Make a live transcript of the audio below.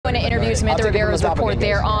News. Samantha Rivera's report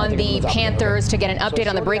there on the Panthers to get an update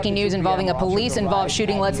on the breaking news involving a police-involved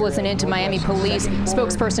shooting. Let's listen in to Miami Police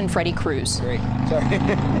spokesperson Freddie Cruz. Great. Sorry.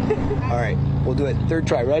 All right, we'll do it. Third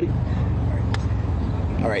try. Ready?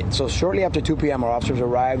 All right, so shortly after 2 p.m., our officers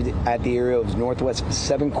arrived at the area of Northwest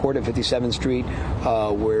 7th Court and 57th Street,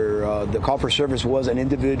 where the call for service was an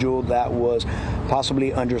individual that was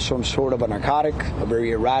possibly under some sort of a narcotic,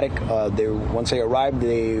 very erratic. Once they arrived,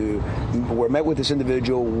 they were met with this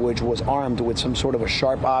individual, which was armed with some sort of a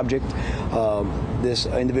sharp object. This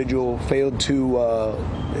individual failed to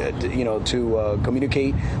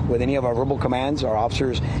communicate with any of our verbal commands. Our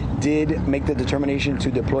officers did make the determination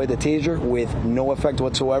to deploy the taser with no effect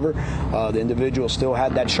whatsoever. The individual still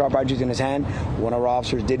had that sharp object in his hand. One of our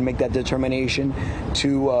officers did make that determination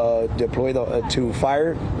to deploy to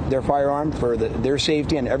fire their firearm for their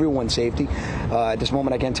safety and everyone's safety. At this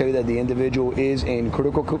moment, I can tell you that the individual is in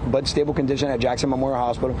critical but stable condition at Jackson Memorial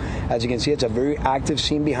Hospital. As you can see, it's a very active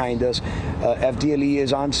scene behind us. FDLE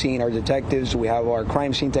is on scene, our detectives, we have our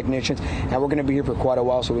crime scene technicians, and we're going to be here for quite a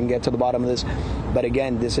while so we can get to the bottom of this. But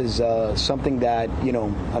again, this is something that,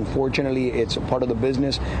 unfortunately, it's a part of the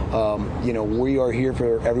business. We are here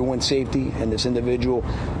for everyone's safety, and this individual,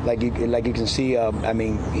 like you can see,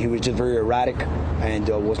 he was just very erratic and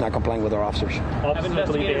was not complying with our officers. Officers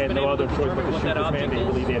believe they had no other choice but to shoot this man. They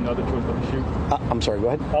believe they had no other choice but to shoot. I'm sorry, go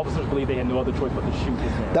ahead. Officers believe they had no other choice but to shoot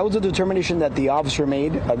this man. That was a determination that the officer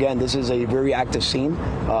made. Again, this is a very active scene,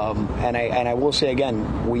 and I will say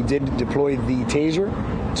again, we did deploy the taser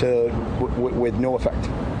with no effect.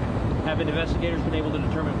 Have investigators been able to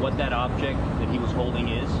determine what that object that he was holding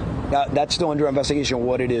is? That's still under investigation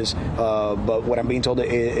what it is, but what I'm being told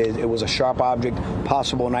is it was a sharp object,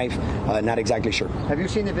 possible knife, not exactly sure. Have you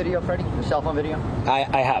seen the video, Freddie? The cell phone video?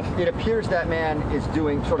 I have. It appears that man is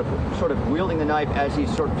doing sort of wielding the knife as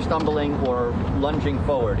he's sort of stumbling or lunging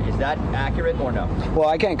forward. Is that accurate or no? Well,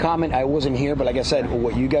 I can't comment. I wasn't here, but like I said,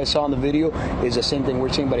 what you guys saw in the video is the same thing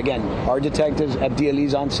we're seeing. But again, our detectives,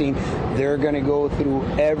 FDLE's on scene. They're going to go through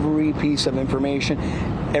every piece of information,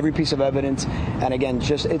 every piece of evidence, and again,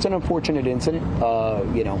 it's an unfortunate incident,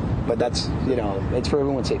 but that's, it's for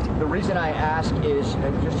everyone's safety. The reason I ask is,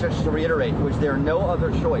 just to reiterate, was there no other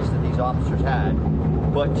choice that these officers had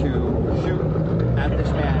but to shoot at this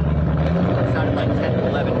man? It sounded like 10 to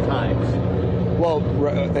 11 times. Well,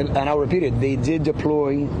 and I'll repeat it, they did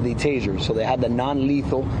deploy the taser, so they had the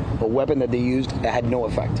non-lethal weapon that they used that had no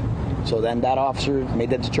effect. So then that officer made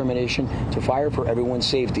that determination to fire for everyone's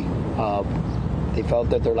safety. They felt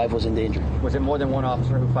that their life was in danger. Was it more than one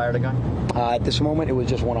officer who fired a gun? At this moment, it was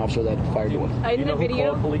just one officer that fired the weapon. In the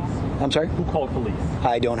video, who called police? I'm sorry? Who called police?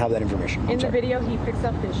 I don't have that information. In the video, he picks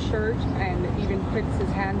up his shirt and even puts his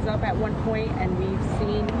hands up at one point, and we've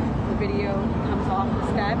seen the video comes off the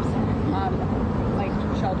steps. Like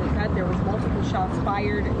Sheldon said, there was multiple shots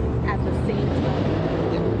fired at the same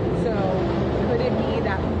time. So could it be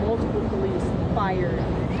that multiple police fired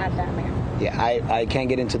at that man? Yeah, I can't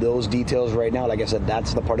get into those details right now. Like I said,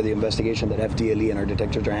 that's the part of the investigation that FDLE and our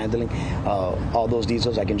detectives are handling. All those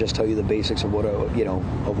details, I can just tell you the basics of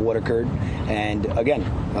what occurred. And again,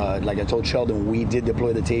 like I told Sheldon, we did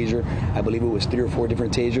deploy the taser. I believe it was 3 or 4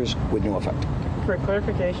 different tasers with no effect. For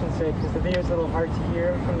clarification's sake, because the video is a little hard to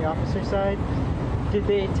hear from the officer side, did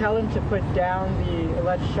they tell him to put down the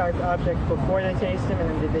alleged sharp object before they tased him, and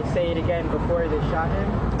then did they say it again before they shot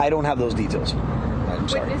him? I don't have those details.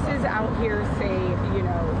 Witnesses out here say,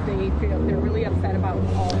 they feel they're really upset about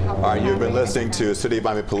how. All right, you've been listening to City of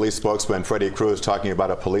Miami Police spokesman Freddie Cruz talking about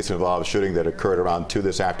a police-involved shooting that occurred around 2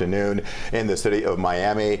 this afternoon in the city of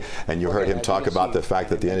Miami. And you heard him talk about the fact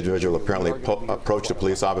that the individual apparently approached a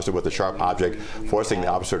police officer with a sharp object, forcing the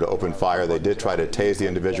officer to open fire. They did try to tase the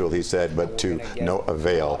individual, he said, but to no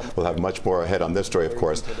avail. We'll have much more ahead on this story, of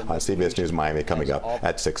course, on CBS News Miami coming up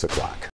at 6 o'clock.